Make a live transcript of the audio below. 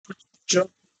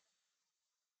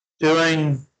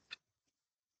Doing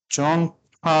John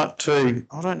part 2.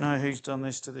 I don't know who's done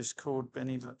this to this cord,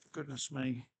 Benny, but goodness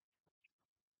me.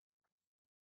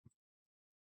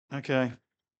 Okay,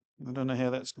 I don't know how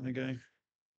that's going to go.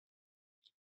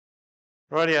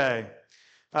 Rightio.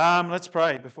 Let's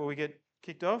pray before we get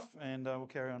kicked off, and we'll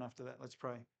carry on after that. Let's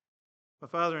pray. My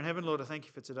Father in heaven, Lord, I thank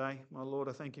you for today. My Lord,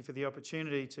 I thank you for the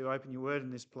opportunity to open your word in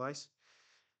this place.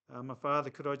 My Father,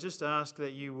 could I just ask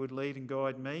that you would lead and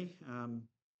guide me?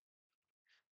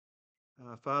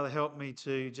 Father, help me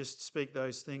to just speak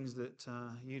those things that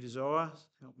you desire.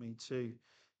 Help me to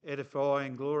edify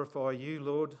and glorify you,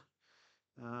 Lord,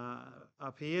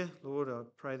 up here. Lord, I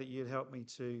pray that you'd help me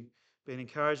to be an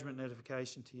encouragement and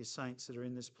edification to your saints that are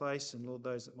in this place, and Lord,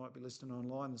 those that might be listening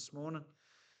online this morning.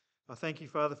 I thank you,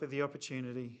 Father, for the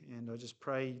opportunity, and I just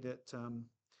pray that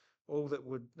all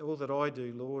that I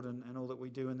do, Lord, and all that we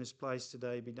do in this place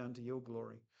today be done to your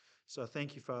glory. So I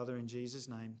thank you, Father, in Jesus'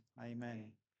 name. Amen.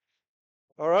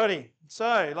 Alrighty,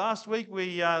 so last week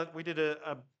we did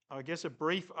a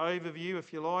brief overview,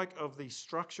 if you like, of the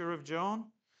structure of John,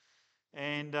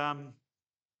 and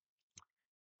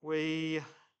we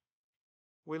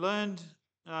learned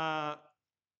that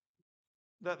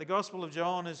the Gospel of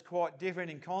John is quite different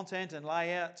in content and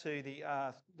layout to the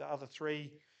other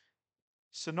three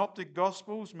synoptic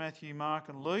Gospels, Matthew, Mark,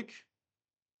 and Luke.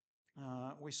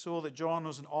 We saw that John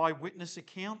was an eyewitness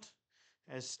account,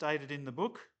 as stated in the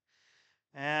book.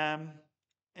 And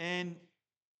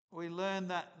we learn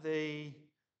that the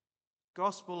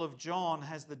Gospel of John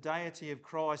has the deity of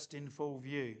Christ in full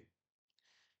view.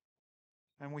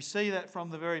 And we see that from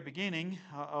the very beginning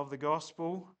of the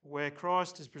Gospel, where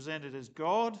Christ is presented as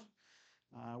God,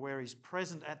 where he's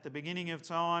present at the beginning of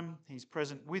time, he's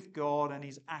present with God, and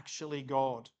he's actually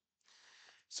God.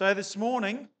 So this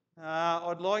morning,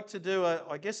 I'd like to do a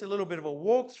little bit of a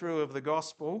walkthrough of the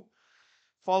Gospel,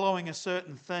 following a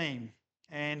certain theme.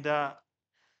 And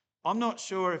I'm not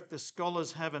sure if the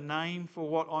scholars have a name for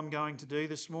what I'm going to do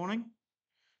this morning.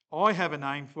 I have a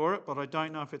name for it, but I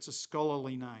don't know if it's a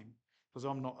scholarly name, because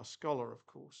I'm not a scholar, of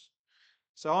course.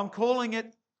 So I'm calling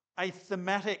it a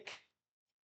thematic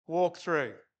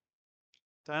walkthrough.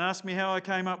 Don't ask me how I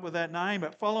came up with that name,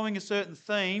 but following a certain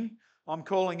theme, I'm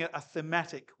calling it a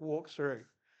thematic walkthrough.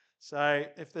 So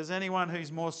if there's anyone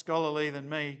who's more scholarly than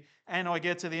me, and I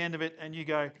get to the end of it and you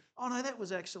go, oh no, that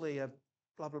was actually a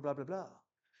blah, blah, blah, blah, blah,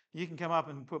 you can come up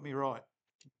and put me right,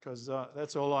 because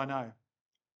that's all I know.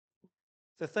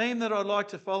 The theme that I'd like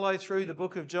to follow through the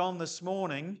book of John this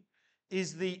morning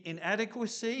is the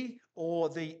inadequacy or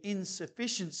the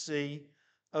insufficiency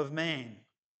of man.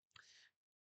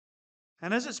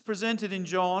 And as it's presented in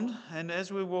John, and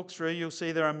as we walk through, you'll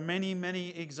see there are many, many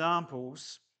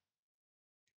examples.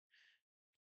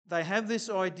 They have this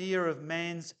idea of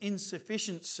man's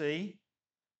insufficiency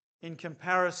in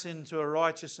comparison to a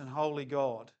righteous and holy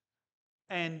God,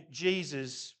 and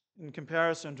Jesus in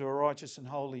comparison to a righteous and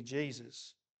holy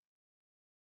Jesus.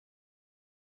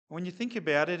 When you think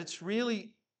about it, it's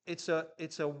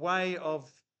a way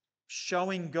of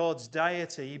showing God's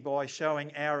deity by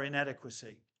showing our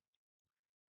inadequacy.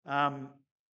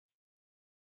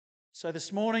 So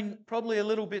this morning, probably a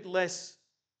little bit less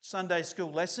Sunday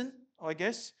school lesson, I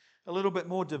guess, a little bit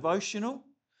more devotional.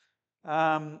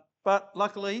 But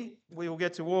luckily, we will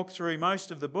get to walk through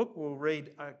most of the book. We'll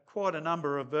read quite a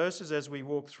number of verses as we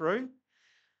walk through,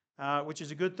 which is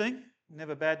a good thing.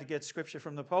 Never bad to get scripture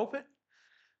from the pulpit.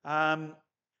 And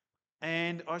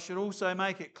I should also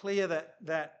make it clear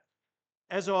that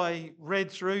as I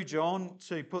read through John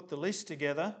to put the list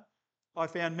together, I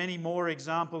found many more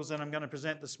examples than I'm going to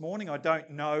present this morning. I don't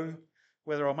know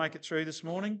whether I'll make it through this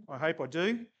morning. I hope I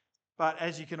do. But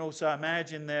as you can also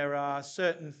imagine, there are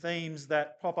certain themes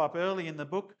that pop up early in the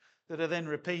book that are then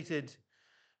repeated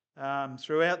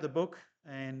throughout the book,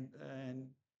 and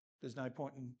there's no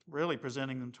point in really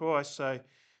presenting them twice. So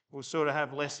we'll sort of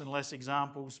have less and less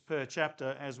examples per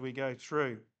chapter as we go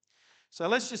through. So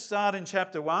let's just start in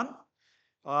chapter 1.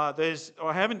 I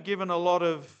haven't given a lot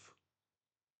of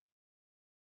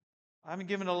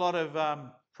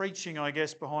preaching, I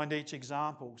guess, behind each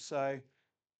example. So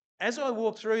as I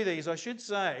walk through these, I should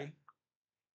say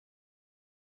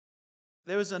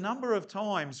there was a number of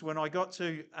times when I got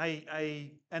to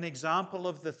an example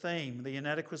of the theme, the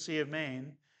inadequacy of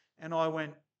man, and I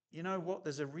went, you know what,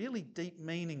 there's a really deep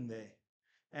meaning there.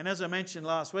 And as I mentioned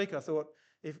last week, I thought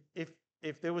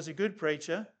if there was a good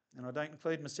preacher, and I don't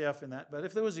include myself in that, but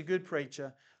if there was a good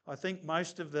preacher, I think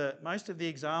most of the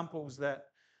examples that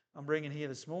I'm bringing here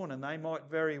this morning, they might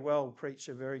very well preach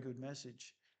a very good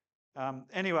message.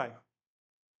 Anyway,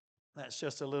 that's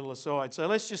just a little aside. So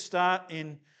let's just start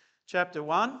in chapter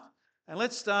 1, and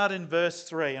let's start in verse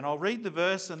 3. And I'll read the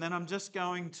verse, and then I'm just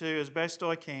going to, as best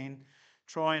I can,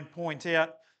 try and point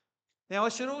out. Now, I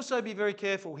should also be very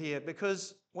careful here,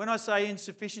 because when I say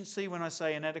insufficiency, when I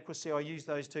say inadequacy, I use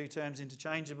those two terms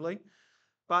interchangeably.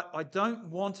 But I don't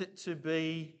want it to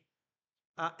be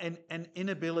an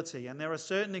inability. And there are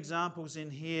certain examples in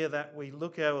here that we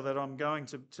look at, or that I'm going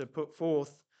to put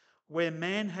forth, where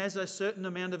man has a certain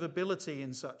amount of ability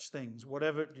in such things,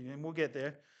 whatever, and we'll get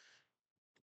there.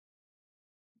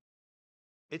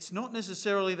 It's not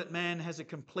necessarily that man has a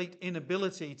complete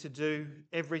inability to do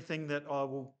everything that I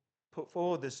will put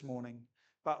forward this morning.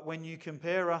 But when you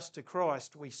compare us to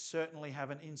Christ, we certainly have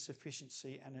an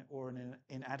insufficiency or an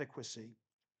inadequacy.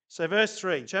 So verse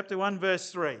 3, chapter 1,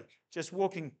 verse 3, just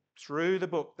walking through the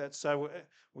book.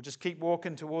 We'll just keep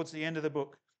walking towards the end of the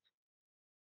book.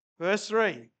 Verse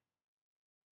 3,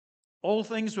 all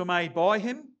things were made by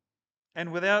him,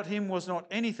 and without him was not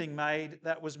anything made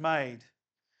that was made.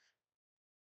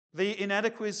 The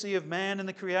inadequacy of man in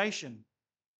the creation.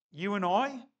 You and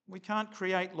I, we can't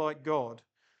create like God.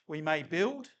 We may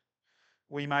build,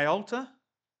 we may alter,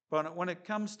 but when it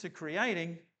comes to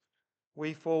creating,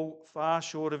 we fall far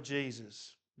short of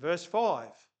Jesus. Verse 5,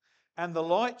 and the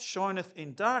light shineth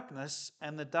in darkness,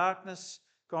 and the darkness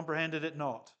comprehended it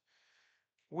not.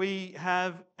 We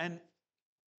have an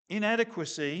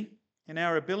inadequacy in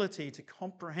our ability to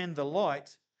comprehend the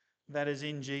light that is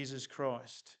in Jesus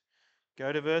Christ.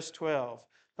 Go to verse 12.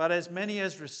 But as many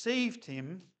as received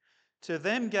him, to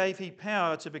them gave he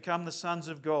power to become the sons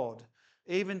of God,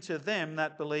 even to them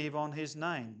that believe on his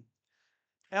name.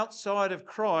 Outside of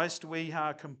Christ, we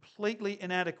are completely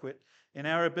inadequate in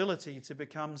our ability to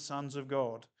become sons of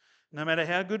God. No matter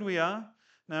how good we are,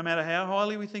 no matter how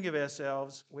highly we think of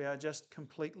ourselves, we are just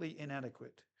completely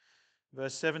inadequate.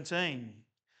 Verse 17,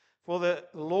 for the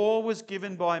law was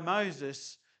given by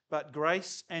Moses, but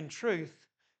grace and truth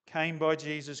came by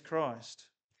Jesus Christ.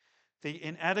 The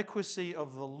inadequacy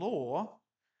of the law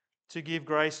to give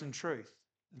grace and truth,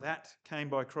 that came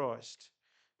by Christ.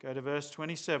 Go to verse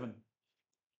 27.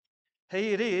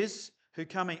 He it is who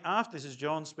coming after, this is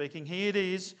John speaking, he it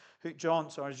is who, John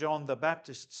the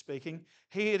Baptist speaking,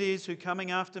 he it is who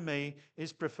coming after me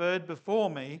is preferred before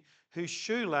me, whose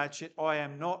shoe latchet I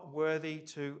am not worthy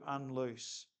to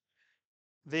unloose.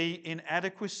 The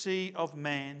inadequacy of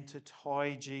man to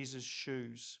tie Jesus'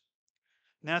 shoes.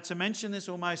 Now, to mention this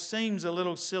almost seems a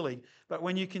little silly, but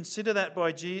when you consider that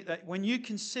by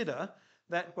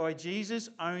Jesus'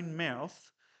 own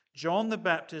mouth, John the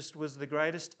Baptist was the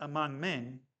greatest among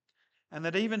men, and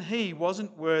that even he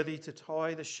wasn't worthy to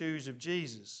tie the shoes of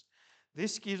Jesus,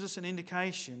 this gives us an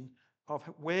indication of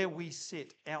where we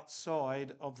sit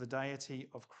outside of the deity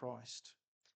of Christ.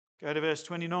 Go to verse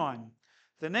 29.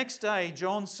 The next day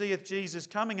John seeth Jesus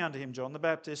coming unto him, John the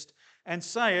Baptist, and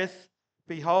saith,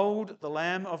 behold, the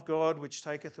Lamb of God, which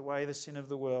taketh away the sin of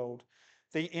the world.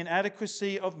 The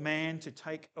inadequacy of man to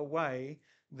take away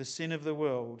the sin of the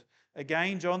world.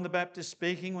 Again, John the Baptist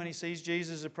speaking when he sees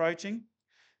Jesus approaching.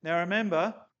 Now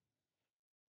remember,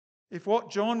 if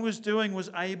what John was doing was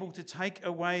able to take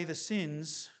away the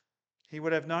sins, he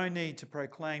would have no need to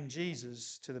proclaim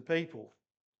Jesus to the people.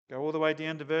 Go all the way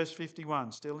down to verse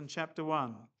 51, still in chapter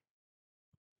 1.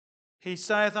 He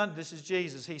saith unto, this is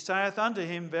Jesus, he saith unto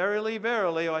him, verily,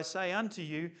 verily, I say unto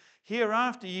you,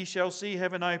 hereafter ye shall see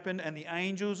heaven open, and the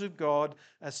angels of God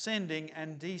ascending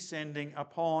and descending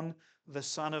upon the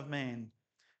Son of Man.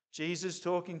 Jesus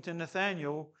talking to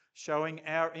Nathanael, showing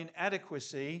our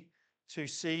inadequacy to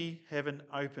see heaven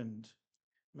opened.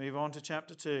 Move on to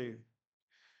chapter 2.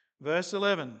 Verse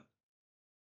 11.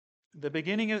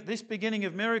 This beginning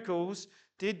of miracles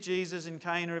did Jesus in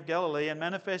Cana of Galilee, and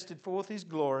manifested forth his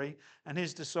glory, and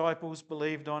his disciples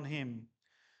believed on him.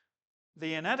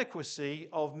 The inadequacy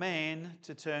of man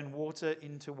to turn water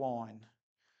into wine.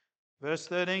 Verse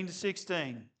 13 to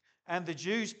 16. And the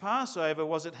Jews' Passover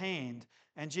was at hand,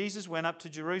 and Jesus went up to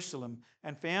Jerusalem,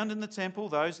 and found in the temple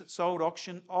those that sold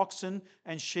oxen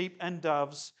and sheep and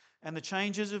doves, and the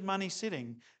changers of money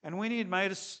sitting. And when he had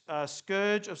made a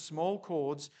scourge of small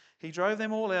cords, he drove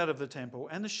them all out of the temple,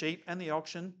 and the sheep and the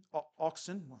oxen,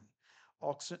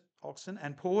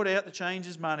 and poured out the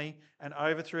changers' money, and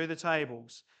overthrew the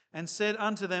tables, and said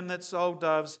unto them that sold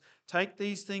doves, take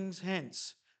these things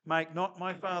hence, make not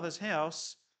my Father's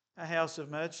house a house of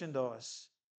merchandise.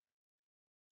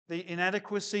 The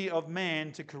inadequacy of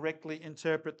man to correctly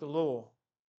interpret the law.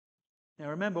 Now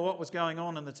remember, what was going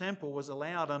on in the temple was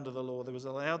allowed under the law. There was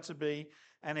allowed to be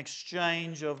an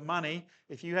exchange of money.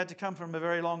 If you had to come from a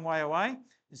very long way away,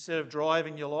 instead of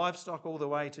driving your livestock all the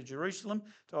way to Jerusalem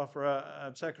to offer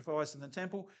a sacrifice in the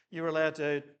temple, you were allowed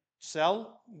to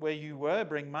Sell where you were,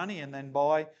 bring money, and then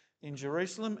buy in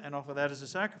Jerusalem and offer that as a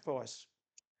sacrifice.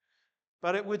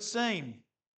 But it would seem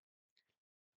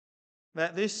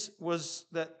that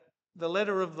the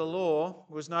letter of the law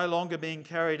was no longer being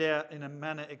carried out in a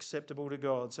manner acceptable to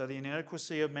God. So the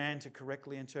inadequacy of man to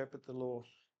correctly interpret the law.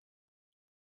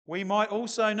 We might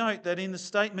also note that in the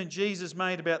statement Jesus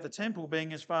made about the temple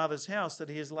being his Father's house, that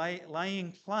he is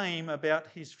laying claim about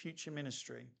his future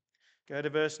ministry. Go to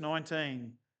verse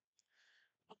 19.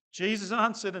 Jesus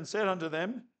answered and said unto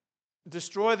them,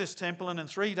 Destroy this temple, and in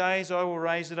 3 days I will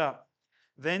raise it up.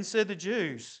 Then said the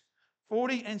Jews,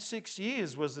 46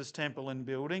 years was this temple in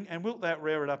building, and wilt thou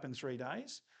rear it up in 3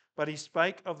 days? But he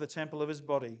spake of the temple of his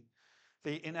body.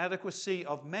 The inadequacy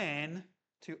of man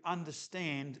to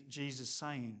understand Jesus'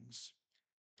 sayings.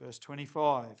 Verse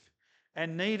 25.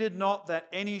 And needed not that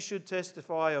any should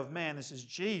testify of man, this is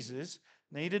Jesus,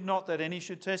 needed not that any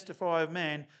should testify of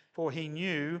man, for he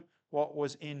knew what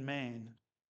was in man.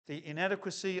 The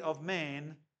inadequacy of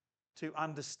man to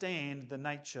understand the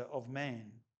nature of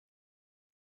man.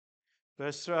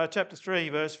 Chapter 3,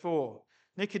 verse 4.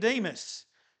 Nicodemus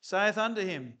saith unto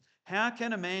him, How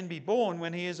can a man be born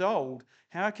when he is old?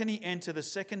 How can he enter the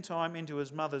second time into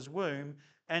his mother's womb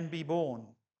and be born?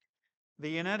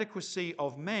 The inadequacy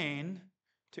of man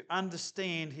to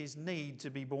understand his need to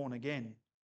be born again.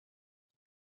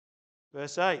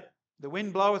 Verse 8. The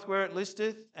wind bloweth where it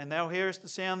listeth, and thou hearest the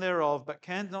sound thereof, but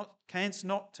canst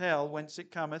not tell whence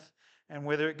it cometh and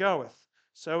whither it goeth.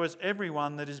 So is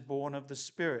everyone that is born of the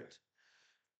Spirit.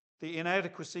 The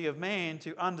inadequacy of man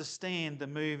to understand the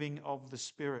moving of the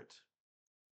Spirit.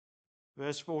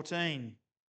 Verse 14.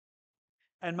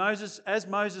 And as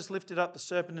Moses lifted up the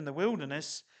serpent in the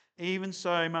wilderness, even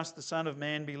so must the Son of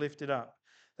Man be lifted up,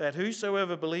 that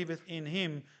whosoever believeth in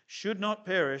him should not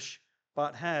perish,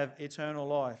 but have eternal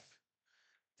life.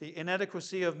 The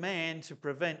inadequacy of man to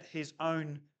prevent his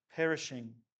own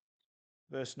perishing.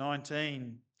 Verse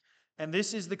 19. And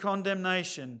this is the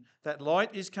condemnation, that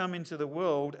light is come into the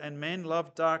world, and men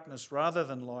love darkness rather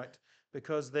than light,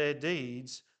 because their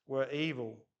deeds were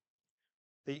evil.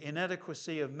 The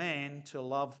inadequacy of man to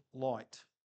love light.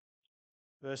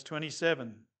 Verse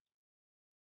 27.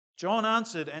 John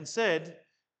answered and said,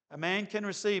 A man can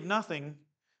receive nothing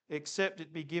except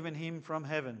it be given him from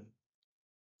heaven.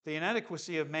 The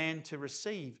inadequacy of man to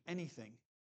receive anything.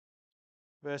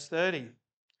 Verse 30.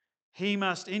 He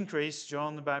must increase,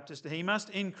 John the Baptist, he must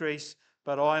increase,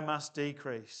 but I must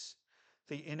decrease.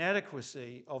 The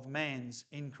inadequacy of man's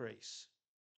increase.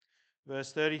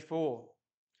 Verse 34.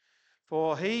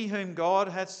 For he whom God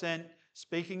hath sent,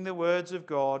 speaking the words of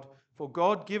God, for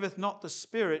God giveth not the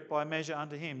Spirit by measure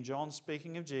unto him. John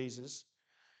speaking of Jesus.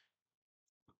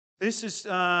 This is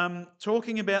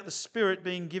talking about the Spirit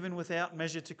being given without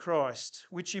measure to Christ,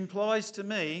 which implies to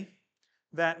me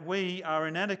that we are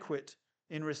inadequate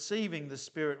in receiving the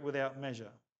Spirit without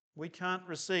measure. We can't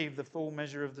receive the full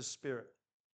measure of the Spirit.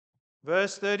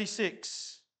 Verse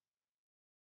 36.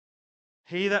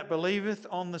 He that believeth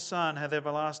on the Son hath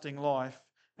everlasting life,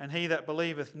 and he that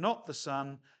believeth not the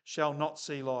Son shall not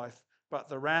see life, but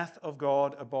the wrath of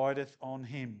God abideth on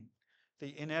him.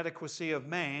 The inadequacy of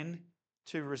man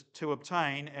to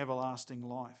obtain everlasting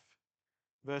life.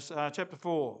 Chapter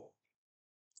 4,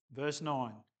 verse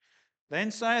 9.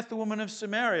 Then saith the woman of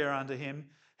Samaria unto him,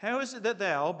 How is it that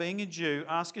thou, being a Jew,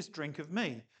 askest drink of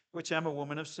me, which am a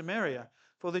woman of Samaria?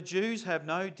 For the Jews have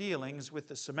no dealings with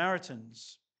the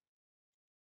Samaritans.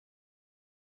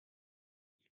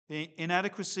 The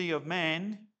inadequacy of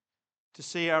man to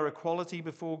see our equality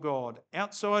before God.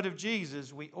 Outside of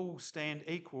Jesus, we all stand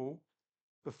equal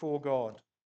before God.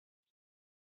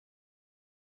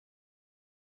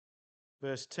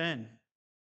 Verse 10.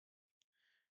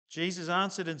 Jesus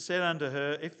answered and said unto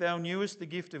her, If thou knewest the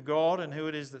gift of God, and who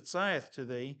it is that saith to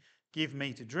thee, Give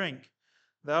me to drink,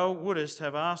 thou wouldest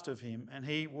have asked of him, and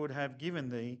he would have given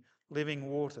thee living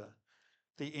water.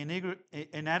 The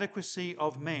inadequacy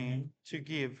of man to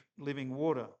give living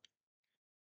water.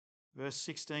 Verse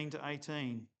 16 to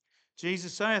 18.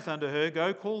 Jesus saith unto her,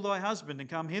 Go call thy husband and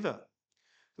come hither.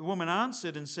 The woman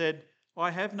answered and said,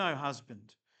 I have no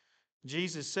husband.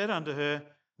 Jesus said unto her,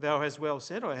 Thou hast well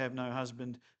said, I have no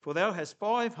husband, for thou hast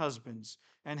 5 husbands,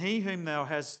 and he whom thou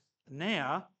hast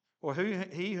now,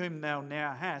 he whom thou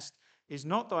now hast, is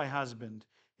not thy husband.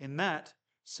 In that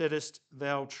saidst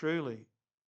thou truly.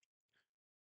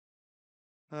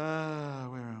 Where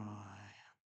am I?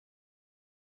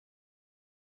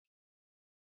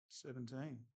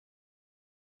 17.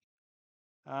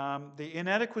 The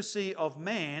inadequacy of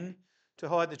man to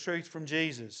hide the truth from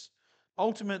Jesus.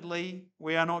 Ultimately,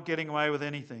 we are not getting away with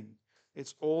anything.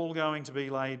 It's all going to be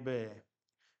laid bare.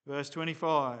 Verse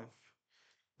 25.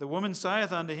 The woman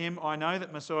saith unto him, I know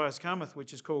that Messiah cometh,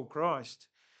 which is called Christ.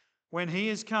 When he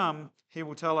is come, he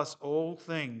will tell us all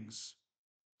things.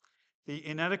 The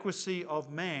inadequacy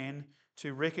of man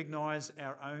to recognise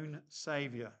our own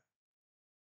Saviour.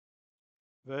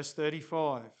 Verse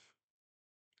 35.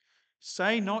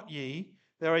 Say not ye,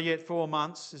 there are yet 4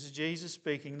 months, this is Jesus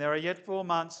speaking, there are yet 4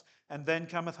 months, and then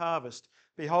cometh harvest.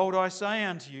 Behold, I say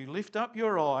unto you, lift up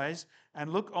your eyes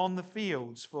and look on the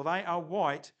fields, for they are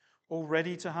white,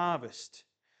 already to harvest.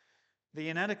 The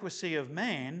inadequacy of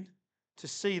man to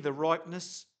see the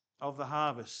ripeness of the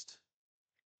harvest.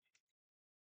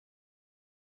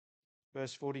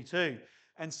 Verse 42.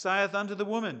 And saith unto the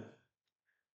woman,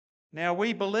 now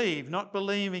we believe, not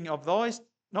believing of thy,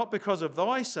 not because of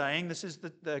thy saying. This is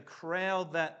the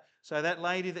crowd so that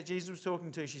lady that Jesus was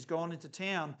talking to, she's gone into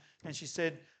town and she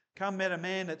said, come met a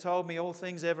man that told me all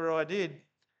things ever I did.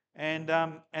 And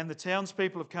the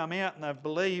townspeople have come out and they've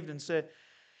believed and said,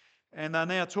 and they're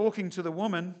now talking to the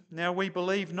woman, now we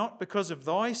believe not because of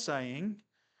thy saying,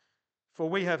 for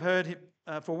we have heard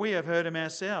him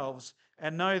ourselves,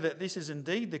 and know that this is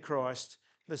indeed the Christ,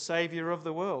 the Saviour of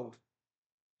the world.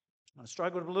 I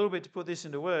struggled a little bit to put this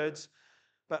into words,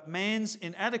 but man's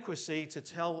inadequacy to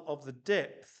tell of the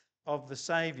depth of the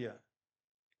Saviour.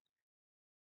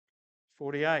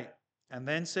 48. And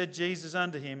then said Jesus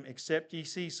unto him, except ye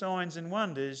see signs and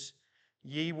wonders,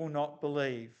 ye will not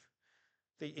believe.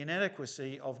 The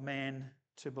inadequacy of man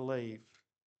to believe.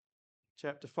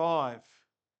 Chapter 5.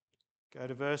 Go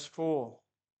to verse 4.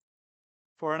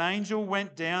 For an angel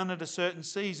went down at a certain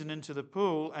season into the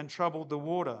pool and troubled the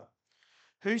water.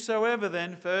 Whosoever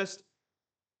then first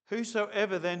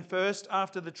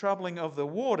after the troubling of the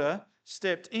water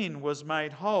stepped in was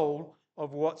made whole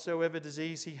of whatsoever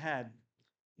disease he had.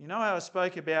 You know how I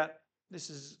spoke about this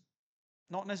is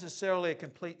not necessarily a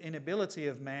complete inability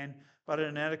of man, but an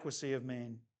inadequacy of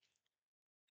man.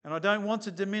 And I don't want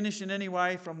to diminish in any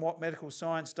way from what medical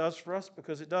science does for us,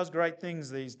 because it does great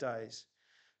things these days.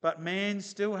 But man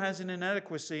still has an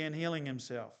inadequacy in healing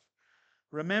himself.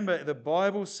 Remember, the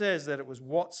Bible says that it was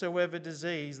whatsoever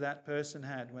disease that person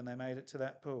had when they made it to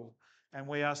that pool. And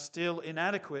we are still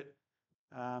inadequate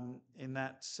in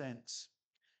that sense.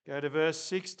 Go to verse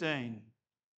 16.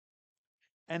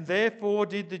 And therefore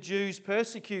did the Jews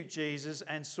persecute Jesus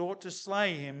and sought to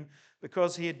slay him,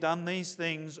 because he had done these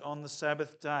things on the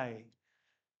Sabbath day.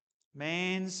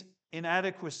 Man's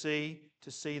inadequacy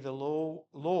to see the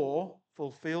law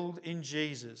fulfilled in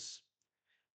Jesus.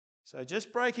 So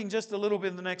just breaking just a little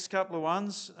bit in the next couple of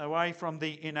ones away from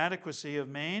the inadequacy of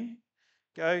man.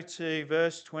 Go to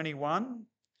verse 21.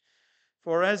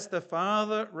 For as the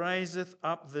Father raiseth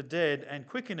up the dead and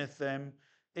quickeneth them,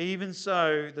 even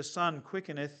so the Son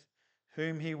quickeneth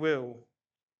whom he will.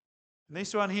 And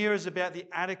this one here is about the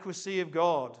adequacy of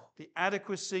God. The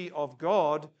adequacy of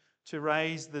God to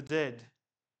raise the dead.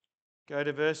 Go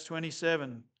to verse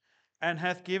 27. And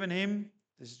hath given him,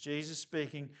 this is Jesus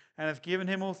speaking, and hath given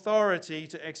him authority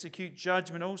to execute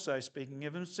judgment also, speaking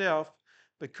of himself,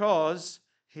 because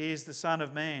he is the Son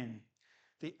of Man.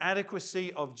 The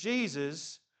adequacy of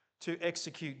Jesus to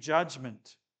execute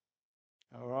judgment.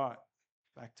 All right,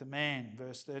 back to man,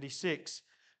 verse 36.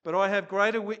 But I have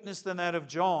greater witness than that of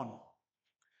John.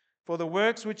 For the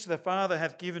works which the Father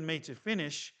hath given me to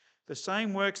finish, the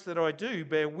same works that I do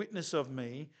bear witness of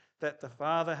me, that the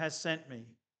Father has sent me.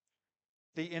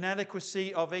 The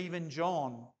inadequacy of even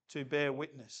John to bear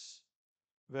witness.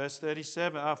 Verse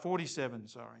 47.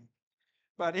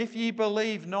 But if ye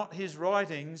believe not his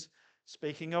writings,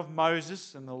 speaking of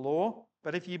Moses and the law,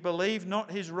 but if ye believe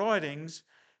not his writings,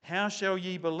 how shall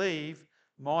ye believe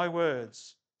my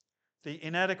words? The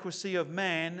inadequacy of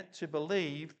man to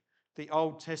believe the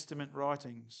Old Testament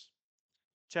writings.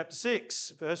 Chapter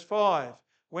 6, verse 5.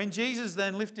 When Jesus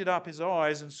then lifted up his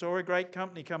eyes and saw a great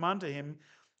company come unto him,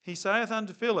 he saith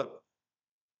unto Philip,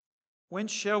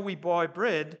 whence shall we buy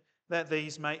bread that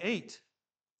these may eat?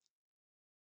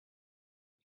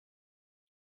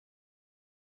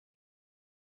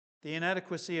 The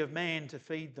inadequacy of man to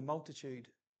feed the multitude.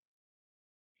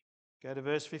 Go to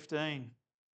verse 15.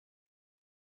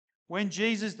 When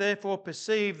Jesus therefore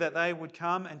perceived that they would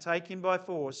come and take him by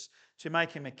force to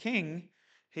make him a king,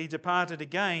 he departed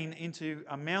again into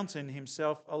a mountain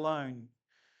himself alone.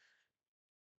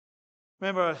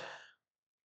 Remember, I've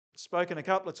spoken a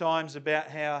couple of times about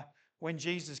how when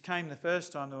Jesus came the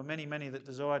first time, there were many, many that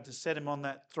desired to set him on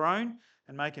that throne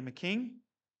and make him a king.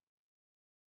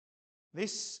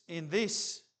 In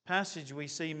this passage, we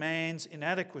see man's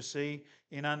inadequacy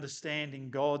in understanding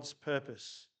God's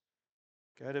purpose.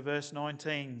 Go to verse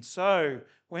 19. So,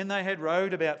 when they had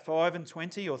rowed about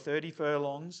 25 or 30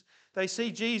 furlongs, they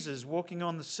see Jesus walking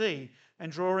on the sea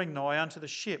and drawing nigh unto the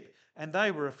ship, and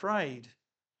they were afraid.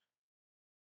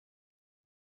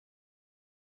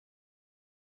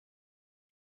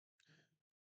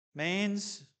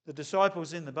 The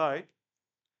disciples in the boat,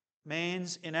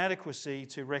 man's inadequacy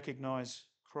to recognise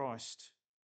Christ.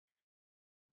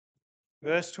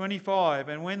 Verse 25,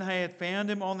 and when they had found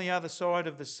him on the other side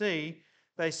of the sea,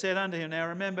 they said unto him, now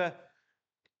remember,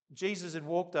 Jesus had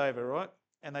walked over, right?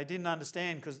 And they didn't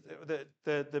understand because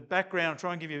the background, I'll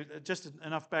try and give you just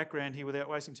enough background here without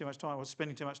wasting too much time or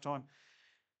spending too much time.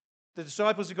 The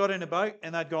disciples had got in a boat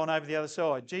and they'd gone over the other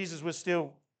side. Jesus was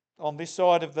still on this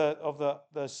side of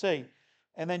the sea.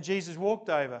 And then Jesus walked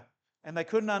over. And they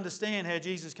couldn't understand how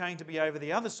Jesus came to be over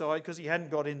the other side because he hadn't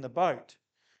got in the boat.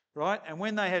 Right? And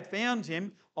when they had found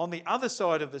him on the other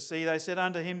side of the sea, they said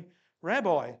unto him,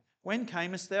 Rabbi, when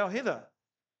camest thou hither?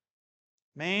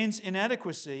 Man's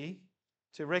inadequacy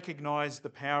to recognise the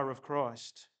power of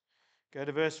Christ. Go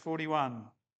to verse 41.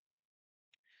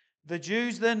 The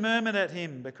Jews then murmured at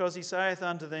him because he saith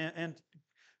unto them, and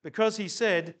because he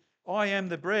said, I am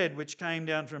the bread which came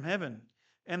down from heaven.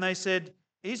 And they said,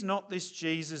 is not this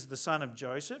Jesus the son of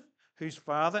Joseph, whose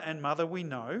father and mother we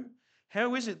know?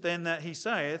 How is it then that he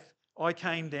saith, I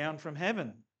came down from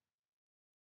heaven?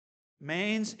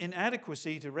 Man's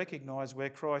inadequacy to recognise where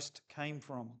Christ came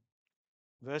from.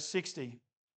 Verse 60.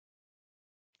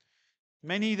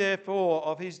 Many therefore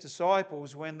of his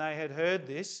disciples, when they had heard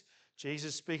this,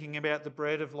 Jesus speaking about the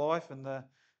bread of life and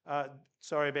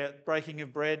about breaking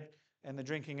of bread and the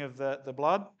drinking of the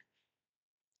blood.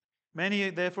 Many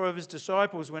therefore of his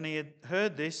disciples, when he had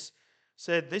heard this,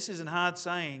 said, this is an hard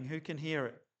saying, who can hear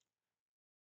it?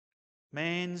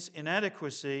 Man's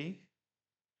inadequacy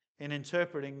in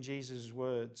interpreting Jesus'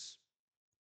 words.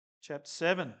 Chapter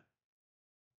 7,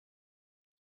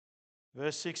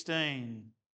 verse 16.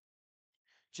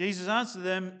 Jesus answered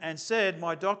them and said,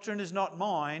 my doctrine is not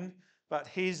mine, but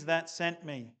his that sent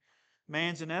me.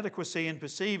 Man's inadequacy in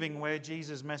perceiving where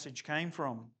Jesus' message came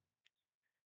from.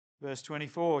 Verse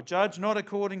 24, judge not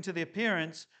according to the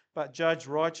appearance, but judge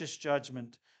righteous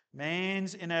judgment.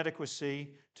 Man's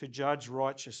inadequacy to judge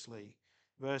righteously.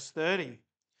 Verse 30,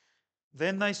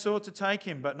 then they sought to take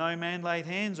him, but no man laid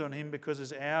hands on him because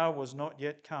his hour was not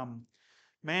yet come.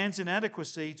 Man's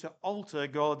inadequacy to alter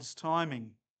God's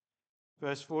timing.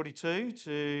 Verse 42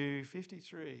 to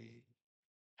 53.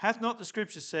 Hath not the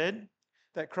scripture said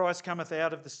that Christ cometh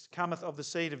of the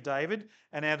seed of David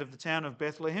and out of the town of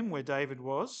Bethlehem where David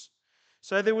was?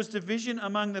 So there was division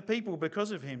among the people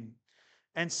because of him.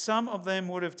 And some of them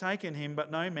would have taken him, but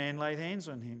no man laid hands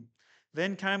on him.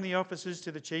 Then came the officers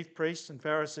to the chief priests and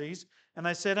Pharisees, and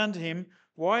they said unto him,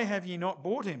 why have ye not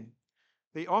brought him?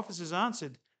 The officers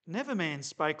answered, never man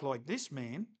spake like this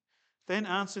man. Then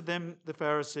answered them the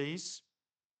Pharisees,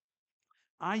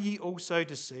 are ye also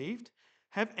deceived?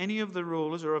 Have any of the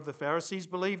rulers or of the Pharisees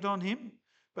believed on him?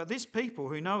 But this people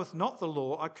who knoweth not the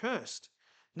law are cursed.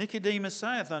 Nicodemus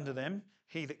saith unto them,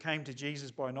 he that came to Jesus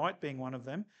by night, being one of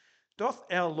them, doth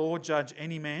our law judge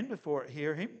any man before it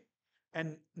hear him,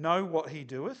 and know what he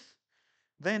doeth?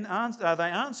 Then they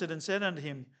answered and said unto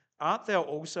him, art thou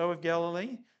also of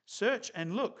Galilee? Search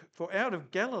and look, for out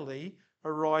of Galilee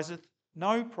ariseth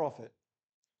no prophet.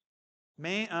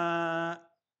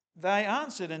 They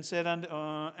answered and said,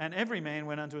 and every man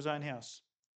went unto his own house.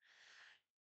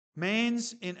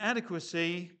 Man's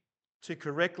inadequacy to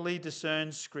correctly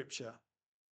discern Scripture.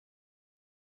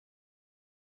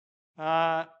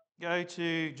 Go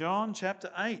to John chapter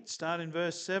 8, start in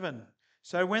verse 7.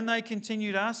 So when they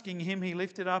continued asking him, he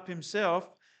lifted up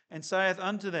himself and saith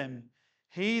unto them,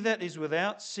 he that is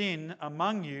without sin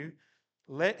among you,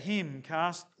 let him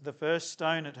cast the first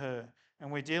stone at her.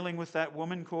 And we're dealing with that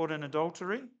woman caught in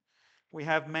adultery. We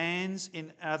have man's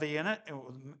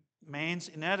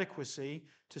inadequacy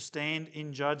to stand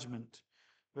in judgment.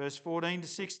 Verse 14 to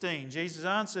 16, Jesus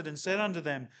answered and said unto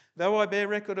them, though I bear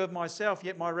record of myself,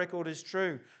 yet my record is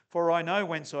true. For I know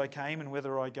whence I came and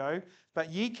whither I go,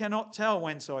 but ye cannot tell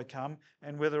whence I come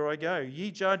and whither I go.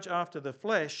 Ye judge after the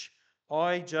flesh,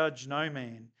 I judge no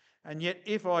man. And yet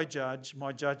if I judge,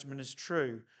 my judgment is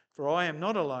true. For I am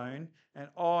not alone,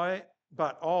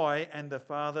 but I and the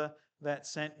Father that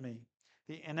sent me.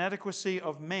 The inadequacy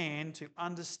of man to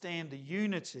understand the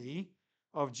unity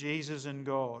of Jesus and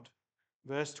God.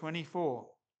 Verse 24.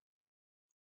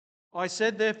 I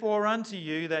said therefore unto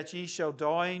you that ye shall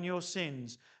die in your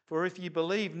sins, for if ye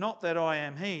believe not that I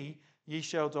am he, ye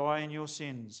shall die in your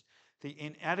sins. The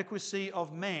inadequacy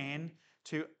of man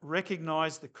to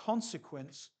recognise the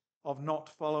consequence of not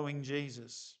following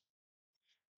Jesus.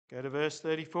 Go to verse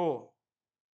 34.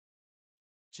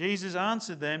 Jesus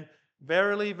answered them,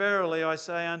 "Verily, verily, I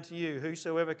say unto you,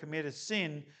 whosoever committeth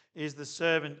sin is the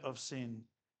servant of sin."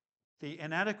 The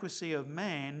inadequacy of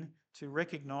man to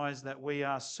recognise that we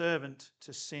are servant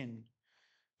to sin.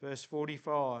 Verse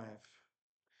 45.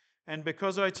 And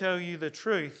because I tell you the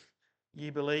truth, ye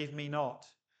believe me not.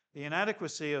 The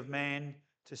inadequacy of man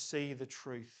to see the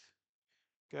truth.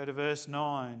 Go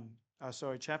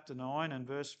to chapter 9 and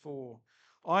verse 4.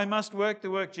 I must work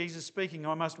the work, Jesus speaking,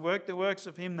 I must work the works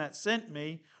of him that sent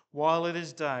me while it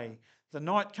is day. The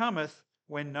night cometh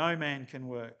when no man can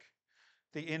work.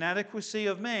 The inadequacy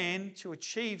of man to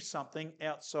achieve something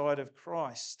outside of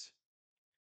Christ.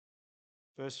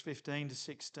 Verse 15 to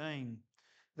 16.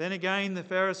 Then again the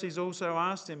Pharisees also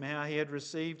asked him how he had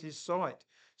received his sight,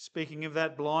 speaking of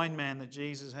that blind man that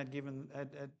Jesus had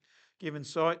given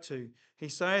sight to. He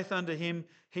saith unto him,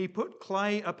 He put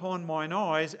clay upon mine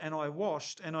eyes, and I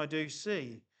washed, and I do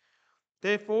see.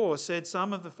 Therefore said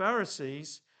some of the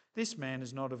Pharisees, This man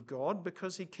is not of God,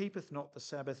 because he keepeth not the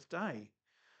Sabbath day.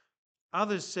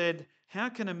 Others said, How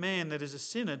can a man that is a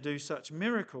sinner do such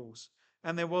miracles?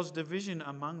 And there was division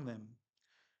among them.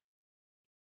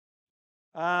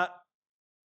 The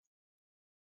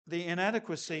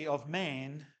inadequacy of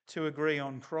man to agree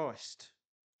on Christ.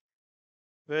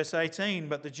 Verse 18,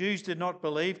 But the Jews did not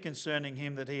believe concerning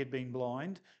him that he had been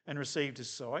blind and received his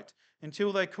sight,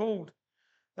 until they called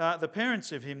the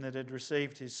parents of him that had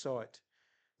received his sight.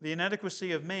 The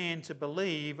inadequacy of man to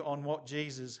believe on what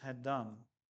Jesus had done.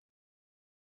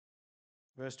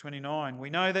 Verse 29, We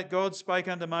know that God spake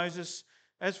unto Moses,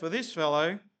 As for this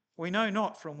fellow, we know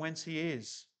not from whence he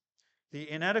is. The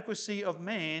inadequacy of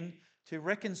man to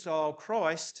reconcile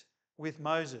Christ with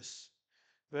Moses.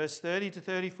 Verse 30 to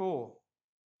 34.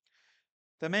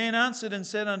 The man answered and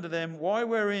said unto them,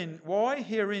 Why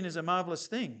herein is a marvellous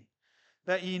thing,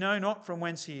 that ye know not from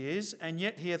whence he is, and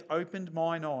yet he hath opened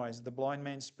mine eyes. The blind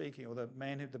man speaking, or the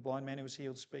blind man who was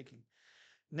healed speaking.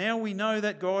 Now we know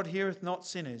that God heareth not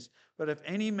sinners, but if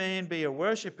any man be a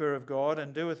worshipper of God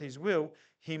and doeth his will,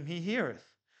 him he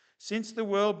heareth. Since the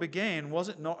world began, was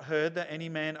it not heard that any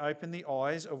man opened the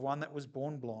eyes of one that was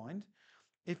born blind?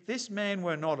 If this man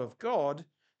were not of God,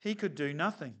 he could do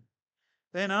nothing.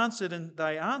 Then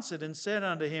they answered and said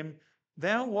unto him,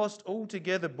 Thou wast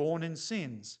altogether born in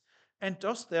sins, and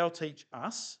dost thou teach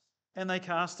us? And they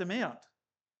cast him out.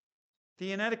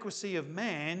 The inadequacy of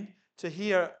man to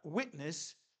hear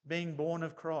witness being born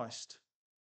of Christ.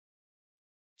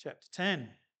 Chapter 10,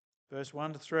 verse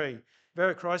 1 to 3.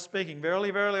 Christ speaking,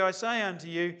 Verily, verily, I say unto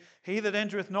you, he that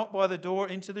entereth not by the door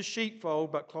into the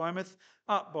sheepfold, but climbeth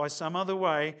up by some other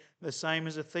way, the same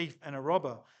is a thief and a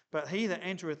robber. But he that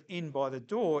entereth in by the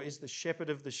door is the shepherd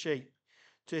of the sheep.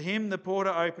 To him the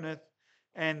porter openeth,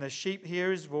 and the sheep hear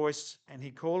his voice, and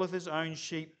he calleth his own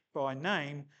sheep by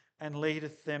name, and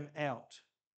leadeth them out.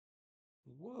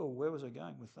 Whoa, where was I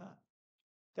going with that?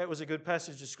 That was a good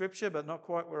passage of Scripture, but not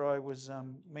quite where I was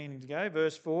meaning to go.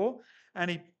 Verse 4,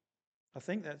 that's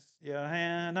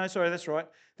right.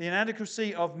 The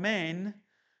inadequacy of man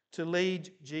to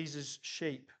lead Jesus'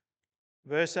 sheep.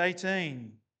 Verse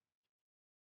 18,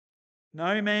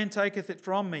 No man taketh it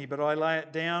from me, but I lay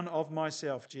it down of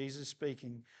myself, Jesus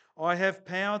speaking. I have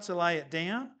power to lay it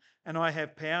down, and I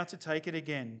have power to take it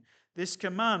again. This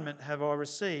commandment have I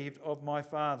received of my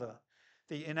Father.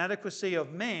 The inadequacy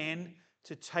of man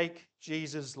to take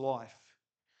Jesus' life.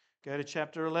 Go to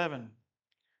chapter 11,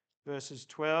 verses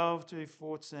 12 to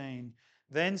 14.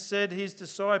 Then said his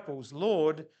disciples,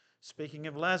 Lord, speaking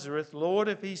of Lazarus, Lord,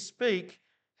 if he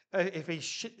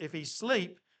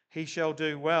sleep, he shall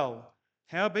do well.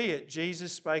 Howbeit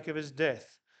Jesus spake of his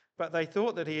death, but they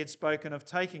thought that he had spoken of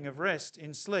taking of rest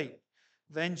in sleep.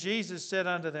 Then Jesus said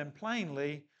unto them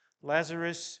plainly,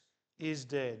 Lazarus is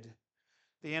dead.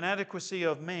 The inadequacy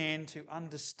of man to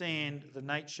understand the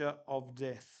nature of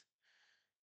death.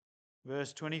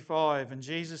 Verse 25, And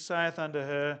Jesus saith unto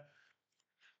her,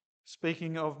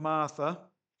 speaking of Martha,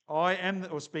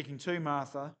 speaking to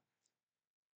Martha,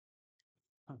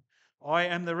 I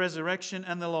am the resurrection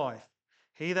and the life.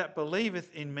 He that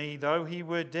believeth in me, though he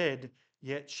were dead,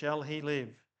 yet shall he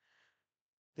live.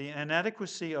 The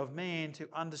inadequacy of man to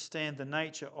understand the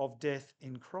nature of death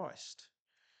in Christ.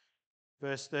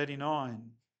 Verse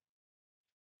 39.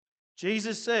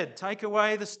 Jesus said, Take ye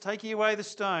away the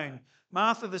stone.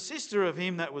 Martha, the sister of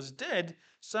him that was dead,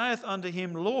 saith unto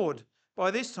him, Lord, by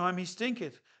this time he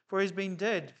stinketh, for he has been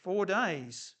dead 4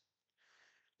 days.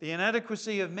 The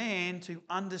inadequacy of man to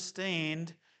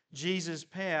understand Jesus'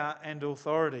 power and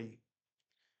authority.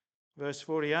 Verse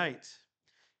 48.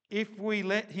 If we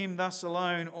let him thus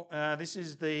alone, this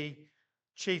is the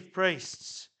chief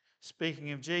priests,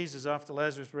 speaking of Jesus after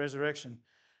Lazarus' resurrection.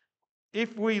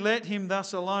 If we let him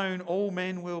thus alone, all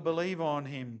men will believe on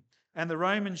him, and the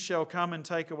Romans shall come and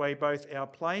take away both our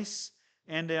place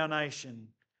and our nation.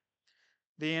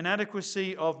 The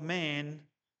inadequacy of man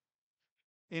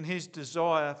in his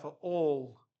desire for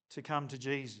all to come to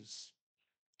Jesus.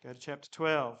 Go to chapter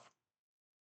 12,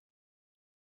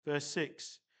 verse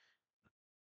 6.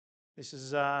 This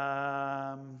is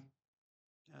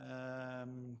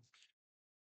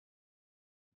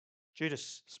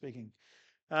Judas speaking.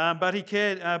 But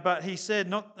he said,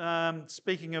 not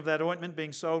speaking of that ointment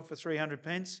being sold for 300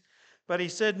 pence, but he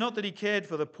said not that he cared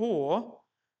for the poor,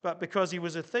 but because he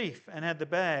was a thief and had the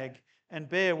bag and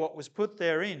bare what was put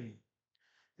therein.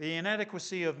 The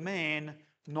inadequacy of man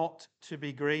not to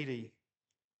be greedy.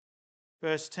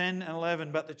 Verse 10 and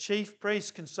 11, but the chief priests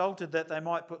consulted that they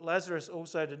might put Lazarus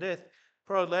also to death.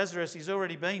 Poor old Lazarus, he's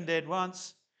already been dead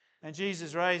once, and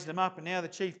Jesus raised him up, and now the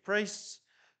chief priests,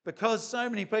 because so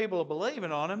many people are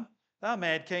believing on him, they're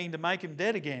mad keen to make him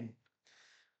dead again.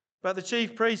 But the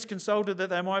chief priests consulted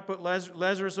that they might put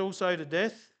Lazarus also to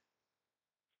death,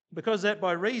 because that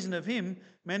by reason of him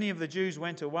many of the Jews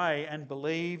went away and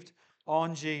believed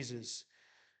on Jesus.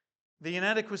 The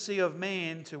inadequacy of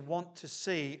man to want to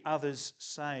see others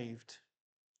saved.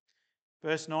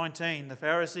 Verse 19, the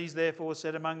Pharisees therefore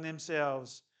said among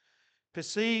themselves,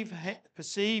 Perceive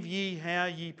ye how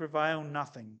ye prevail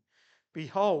nothing.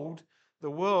 Behold,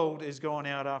 the world is gone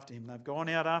out after him. They've gone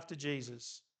out after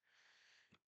Jesus.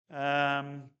 Where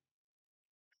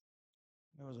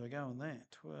was I going there?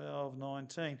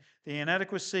 12:19. The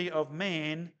inadequacy of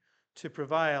man to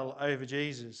prevail over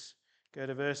Jesus. Go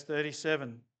to verse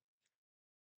 37.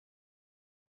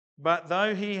 But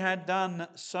though he had done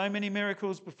so many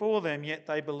miracles before them, yet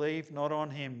they believed not on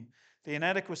him. The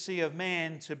inadequacy of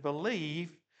man to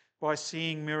believe by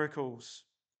seeing miracles.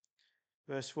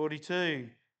 Verse 42.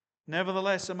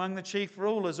 Nevertheless, among the chief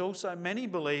rulers also many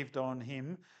believed on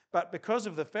him, but because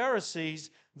of the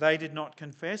Pharisees they did not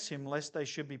confess him, lest they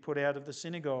should be put out of the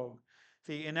synagogue.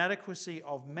 The inadequacy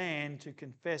of man to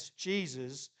confess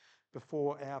Jesus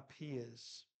before our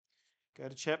peers. Go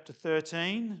to chapter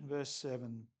 13, verse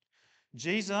 7.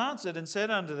 Jesus answered and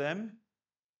said unto them,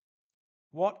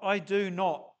 What I do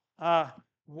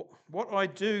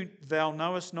thou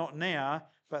knowest not now,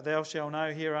 but thou shalt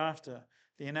know hereafter.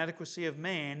 The inadequacy of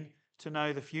man to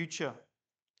know the future.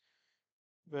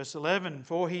 Verse 11,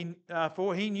 for he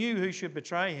knew who should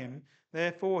betray him,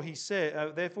 therefore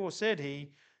said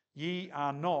he, Ye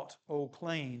are not all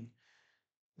clean.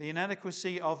 The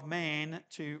inadequacy of man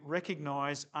to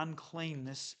recognise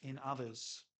uncleanness in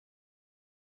others.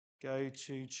 Go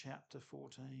to chapter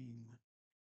 14,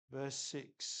 verse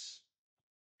 6.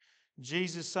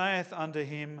 Jesus saith unto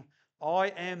him, I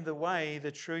am the way,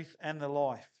 the truth, and the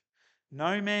life.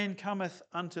 No man cometh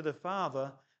unto the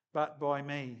Father but by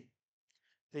me.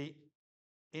 The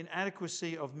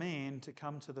inadequacy of man to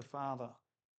come to the Father.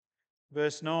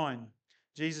 Verse 9.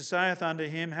 Jesus saith unto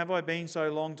him, Have I been so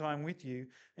long time with you,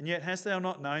 and yet hast thou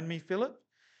not known me, Philip?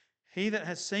 He that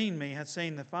hath seen me hath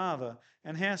seen the Father.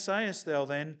 And how sayest thou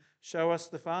then, Show us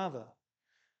the Father?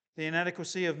 The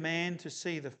inadequacy of man to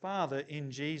see the Father in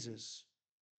Jesus.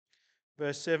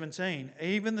 Verse 17,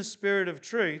 even the Spirit of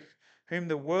truth, whom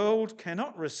the world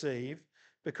cannot receive,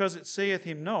 because it seeth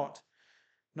him not,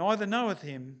 neither knoweth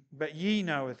him, but ye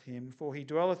knoweth him, for he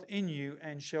dwelleth in you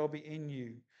and shall be in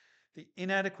you. The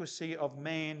inadequacy of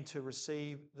man to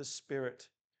receive the Spirit.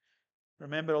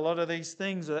 Remember, a lot of these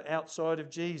things are outside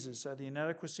of Jesus, so the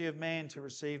inadequacy of man to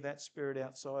receive that Spirit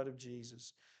outside of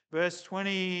Jesus. Verse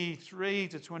 23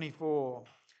 to 24.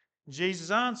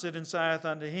 Jesus answered and saith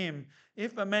unto him,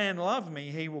 If a man love me,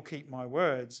 he will keep my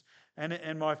words,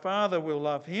 and my Father will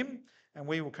love him, and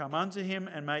we will come unto him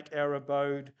and make our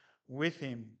abode with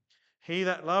him. He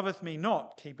that loveth me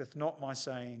not keepeth not my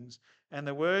sayings, and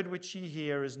the word which ye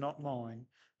hear is not mine,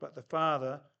 but the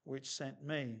Father which sent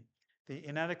me. The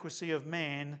inadequacy of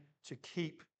man to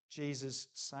keep Jesus'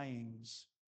 sayings.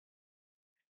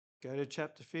 Go to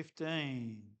chapter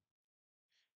 15.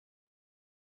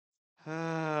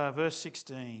 Verse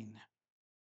 16.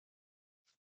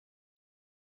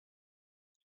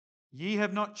 Ye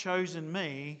have not chosen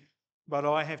me, but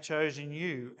I have chosen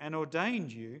you, and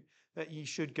ordained you, that ye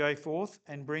should go forth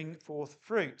and bring forth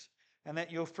fruit, and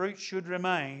that your fruit should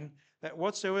remain, that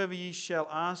whatsoever ye shall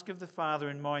ask of the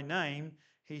Father in my name,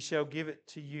 he shall give it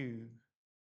to you.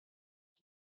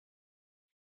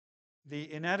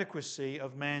 The inadequacy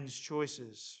of man's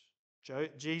choices.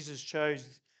 Jesus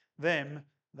chose them,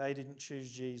 they didn't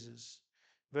choose Jesus.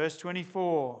 Verse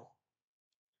 24.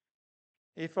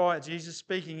 Jesus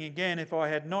speaking again, if I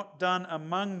had not done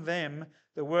among them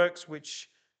the works which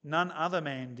none other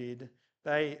man did,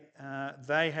 they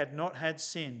had not had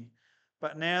sin.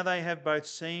 But now they have both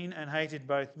seen and hated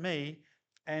both me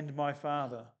and my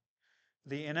Father.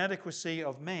 The inadequacy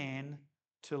of man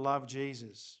to love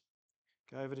Jesus.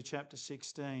 Go over to chapter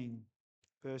 16,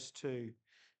 verse 2.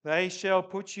 They shall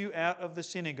put you out of the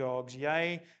synagogues.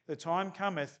 Yea, the time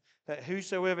cometh that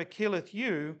whosoever killeth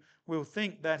you will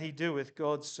think that he doeth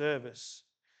God's service.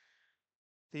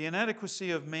 The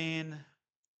inadequacy of man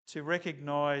to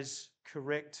recognise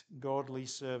correct godly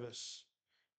service.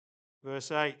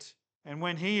 Verse 8. And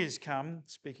when he is come,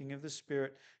 speaking of the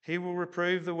Spirit, he will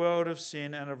reprove the world of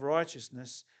sin and of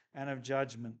righteousness and of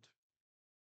judgment.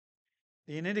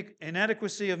 The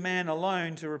inadequacy of man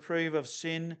alone to reprove of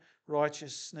sin,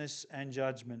 righteousness, and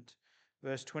judgment.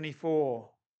 Verse 24.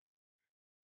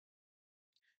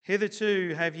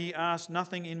 Hitherto have ye asked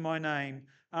nothing in my name.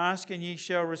 Ask and ye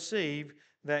shall receive,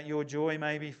 that your joy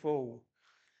may be full.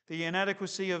 The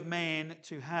inadequacy of man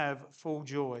to have full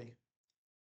joy.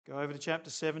 Go over to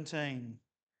chapter 17,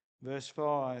 verse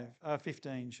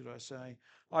 15, should I say.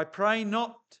 I pray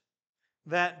not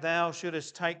that thou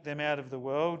shouldest take them out of the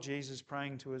world, Jesus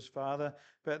praying to his Father,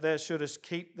 but thou shouldest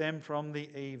keep them from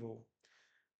the evil.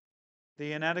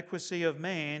 The inadequacy of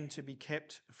man to be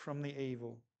kept from the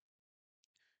evil.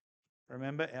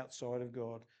 Remember, outside of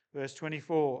God. Verse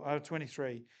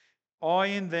 23. I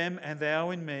in them and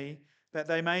thou in me, that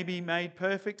they may be made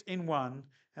perfect in one,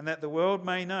 and that the world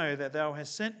may know that thou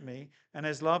hast sent me and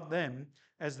hast loved them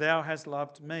as thou hast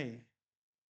loved me.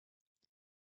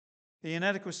 The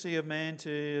inadequacy of man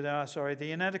to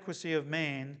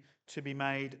be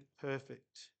made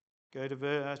perfect. Go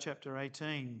to chapter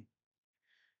 18,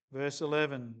 verse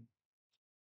 11.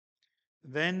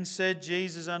 Then said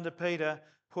Jesus unto Peter,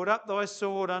 Put up thy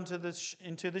sword into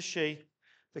the sheath.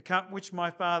 The cup which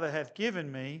my Father hath given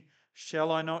me,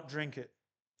 shall I not drink it?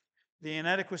 The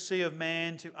inadequacy of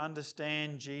man to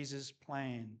understand Jesus'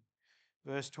 plan.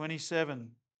 Verse 27.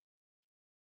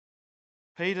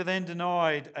 Peter then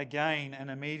denied again, and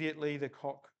immediately the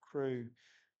cock crew.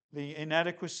 The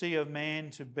inadequacy of man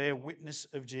to bear witness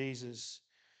of Jesus.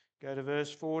 Go to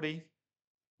verse 40.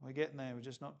 We're getting there, we're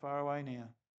just not far away now.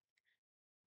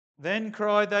 Then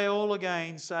cried they all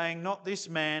again, saying, Not this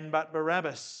man, but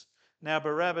Barabbas. Now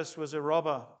Barabbas was a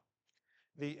robber.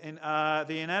 The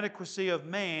inadequacy of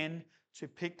man to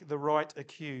pick the right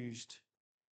accused.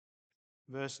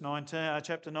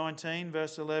 Chapter 19,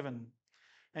 verse 11.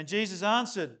 And Jesus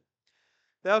answered,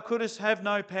 Thou couldst have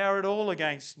no power at all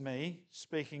against me,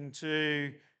 speaking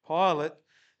to Pilate,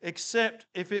 except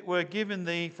if it were given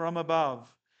thee from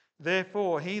above.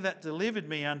 Therefore he that delivered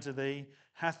me unto thee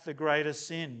hath the greater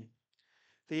sin.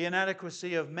 The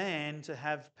inadequacy of man to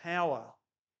have power.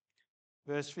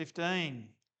 Verse 15.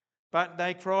 But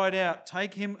they cried out,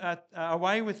 Take him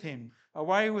away with him,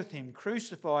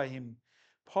 crucify him.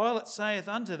 Pilate saith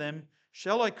unto them,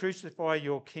 Shall I crucify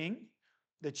your king?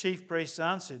 The chief priests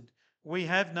answered, We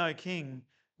have no king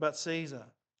but Caesar.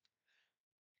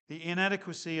 The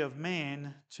inadequacy of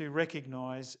man to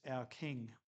recognise our king.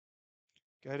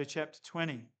 Go to chapter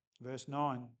 20, verse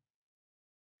 9.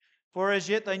 For as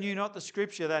yet they knew not the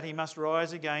scripture that he must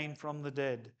rise again from the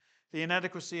dead. The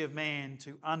inadequacy of man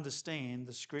to understand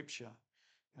the scripture.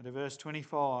 Go to verse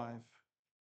 25.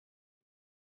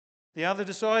 The other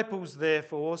disciples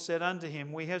therefore said unto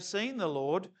him, We have seen the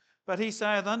Lord. But he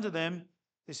saith unto them,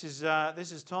 this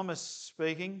is Thomas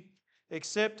speaking,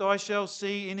 Except I shall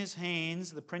see in his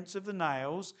hands the prints of the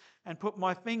nails, and put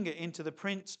my finger into the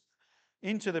print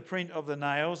of the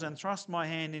nails, and thrust my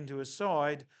hand into his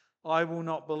side, I will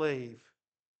not believe.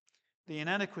 The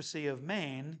inadequacy of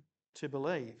man to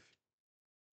believe.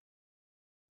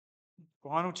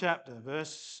 Final chapter,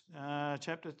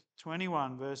 chapter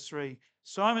 21, verse 3.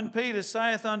 Simon Peter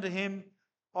saith unto him,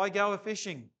 I go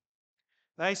a-fishing.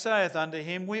 They saith unto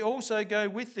him, We also go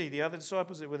with thee. The other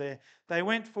disciples that were there. They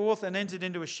went forth and entered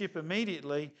into a ship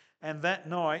immediately, and that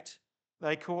night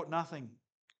they caught nothing.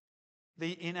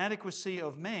 The inadequacy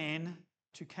of man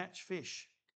to catch fish.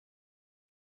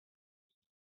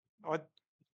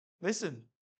 Listen,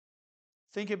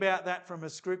 think about that from a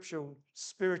spiritual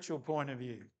point of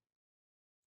view.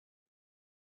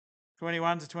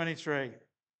 21 to 23.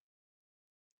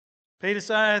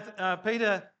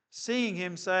 Peter, seeing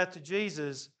him, saith to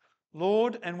Jesus,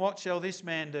 Lord, and what shall this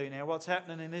man do? Now, what's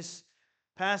happening in this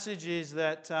passage is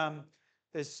that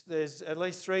there's at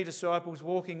least 3 disciples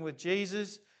walking with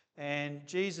Jesus, and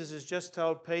Jesus has just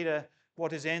told Peter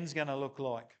what his end's going to look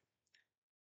like.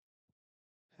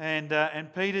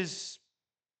 And Peter's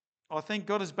I think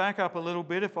got his back up a little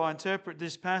bit. If I interpret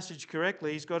this passage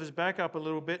correctly, he's got his back up a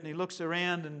little bit and he looks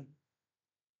around and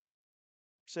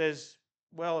says,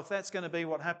 well, if that's going to be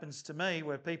what happens to me,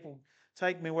 where people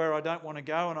take me where I don't want to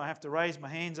go and I have to raise my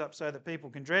hands up so that people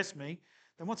can dress me,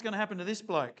 then what's going to happen to this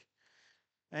bloke?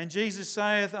 And Jesus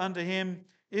saith unto him,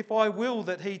 If I will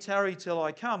that he tarry till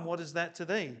I come, what is that to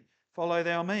thee? Follow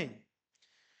thou me.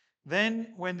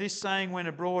 Then when this saying went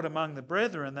abroad among the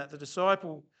brethren, that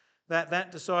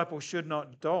that disciple should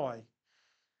not die,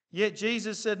 yet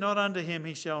Jesus said not unto him,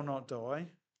 He shall not die,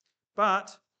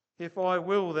 but if I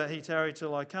will that he tarry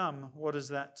till I come, what is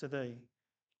that to thee?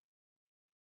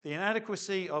 The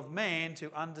inadequacy of man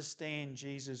to understand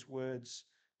Jesus' words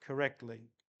correctly.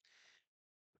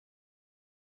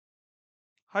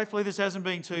 Hopefully this hasn't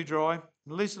been too dry. At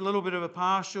least a little bit of a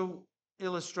partial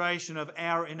illustration of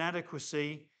our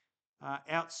inadequacy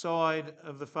outside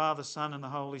of the Father, Son and the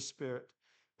Holy Spirit.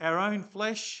 Our own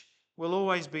flesh will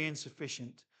always be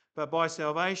insufficient, but by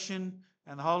salvation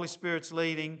and the Holy Spirit's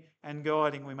leading and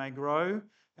guiding, we may grow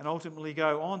and ultimately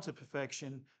go on to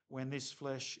perfection when this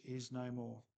flesh is no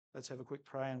more. Let's have a quick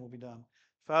prayer and we'll be done.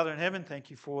 Father in heaven, thank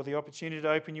you for the opportunity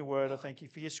to open your word. I thank you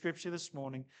for your scripture this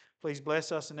morning. Please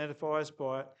bless us and edify us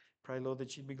by it. Pray, Lord,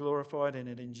 that you be glorified in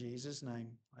it. In Jesus' name,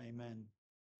 amen.